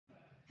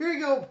Here you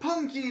go,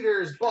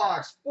 Punkeater's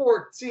box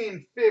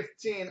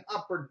 1415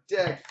 Upper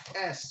Deck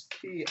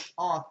SP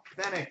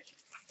Authentic.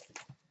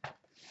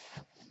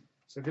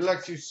 So good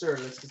luck to you, sir.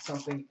 Let's get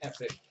something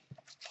epic.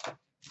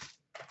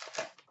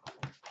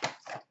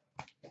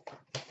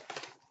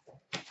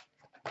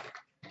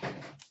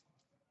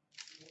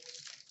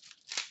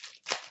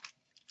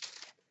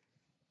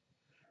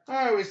 All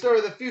right, we start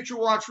with the Future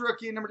Watch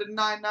rookie, number to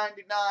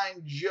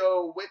 999,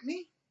 Joe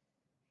Whitney.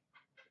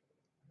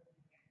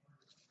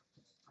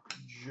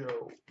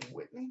 Joe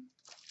Whitney.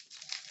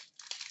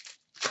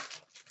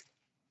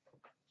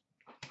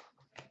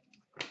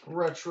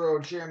 Retro,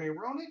 Jeremy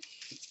Roenick.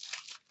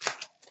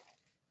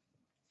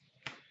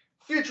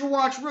 Future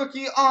Watch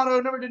rookie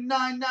auto, number to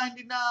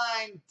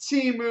 999,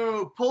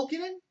 Teemu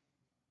Pulkkinen.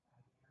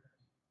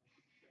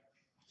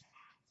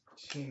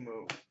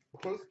 Teemu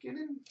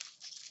Pulkkinen.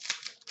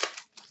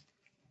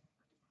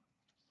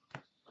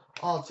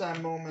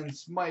 All-time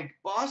moments, Mike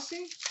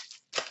Bossy.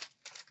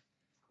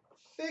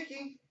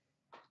 Thicky.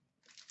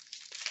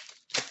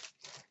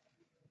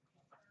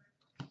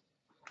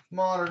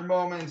 Modern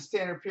moments,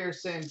 Tanner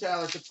Pearson,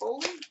 Tyler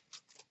Toffoli.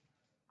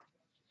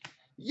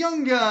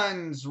 Young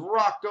Guns,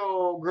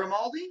 Rocco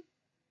Grimaldi.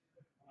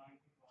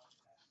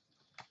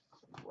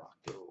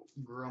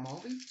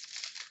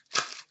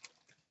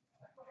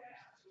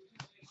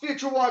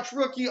 Future Watch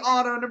rookie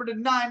auto, number to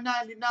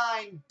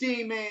 999,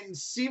 Damon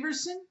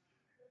Severson.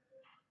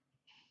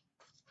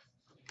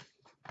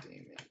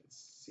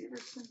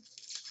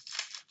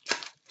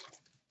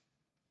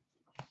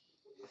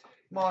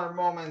 Modern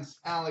moments,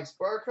 Alex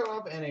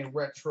Barkov, and a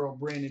retro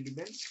Brandon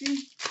Dubinsky.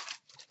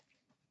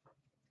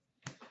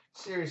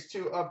 Series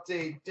 2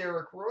 update,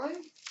 Derek Roy.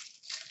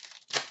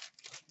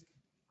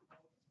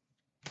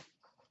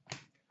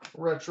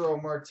 Retro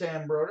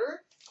Martin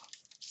Broder.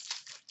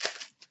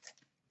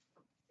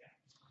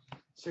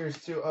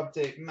 Series 2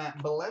 update, Matt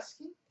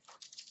Bolesky.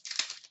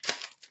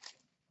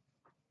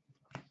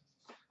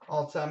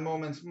 All-time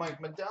moments, Mike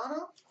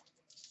Madonna.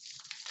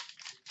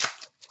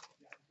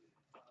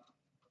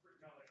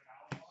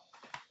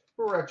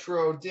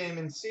 Retro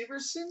Damon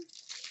Severson.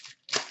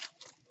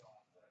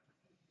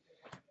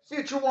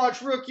 Future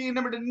Watch rookie,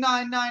 number to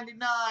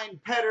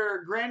 999,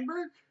 Petter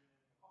Granberg.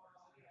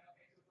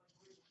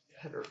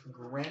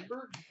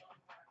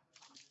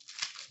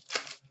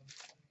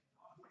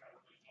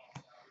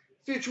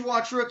 Future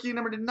Watch rookie,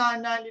 number to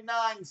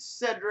 999,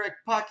 Cedric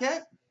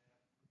Paquette.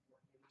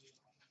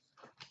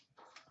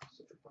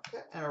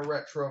 And a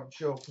retro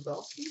Joe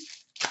Pavelski.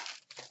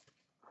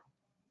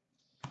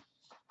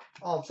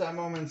 All-time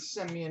moments,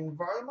 Semyon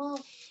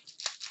Varlamov.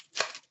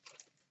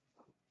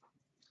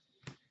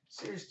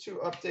 Series 2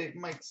 update,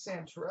 Mike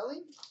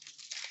Santorelli.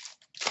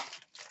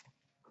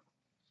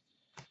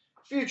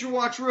 Future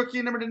Watch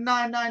rookie, number to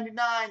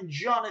 999,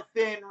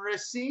 Jonathan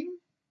Racine.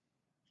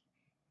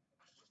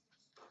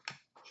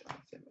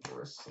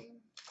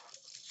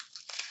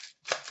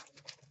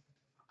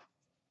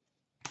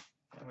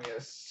 And we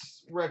got a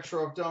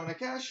retro of Dominic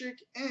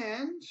Hasek,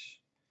 and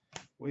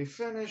we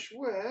finish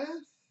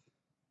with,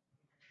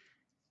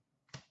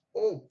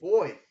 oh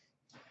boy,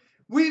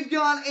 we've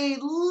got a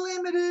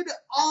limited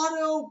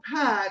auto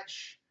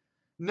patch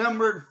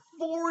numbered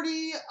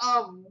 40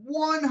 of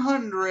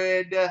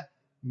 100,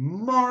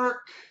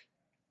 Mark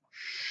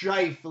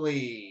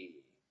Scheifele.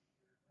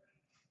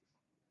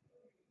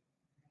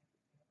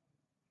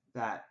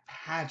 That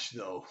patch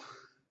though.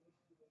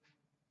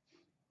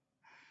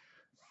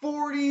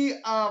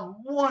 40 of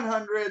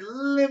 100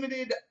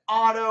 limited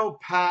auto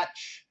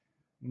patch,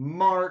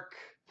 Mark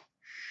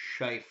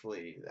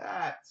Scheifele.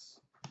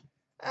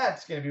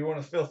 That's going to be one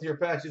of the filthier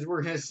patches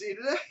we're going to see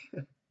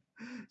today.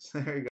 So there you go.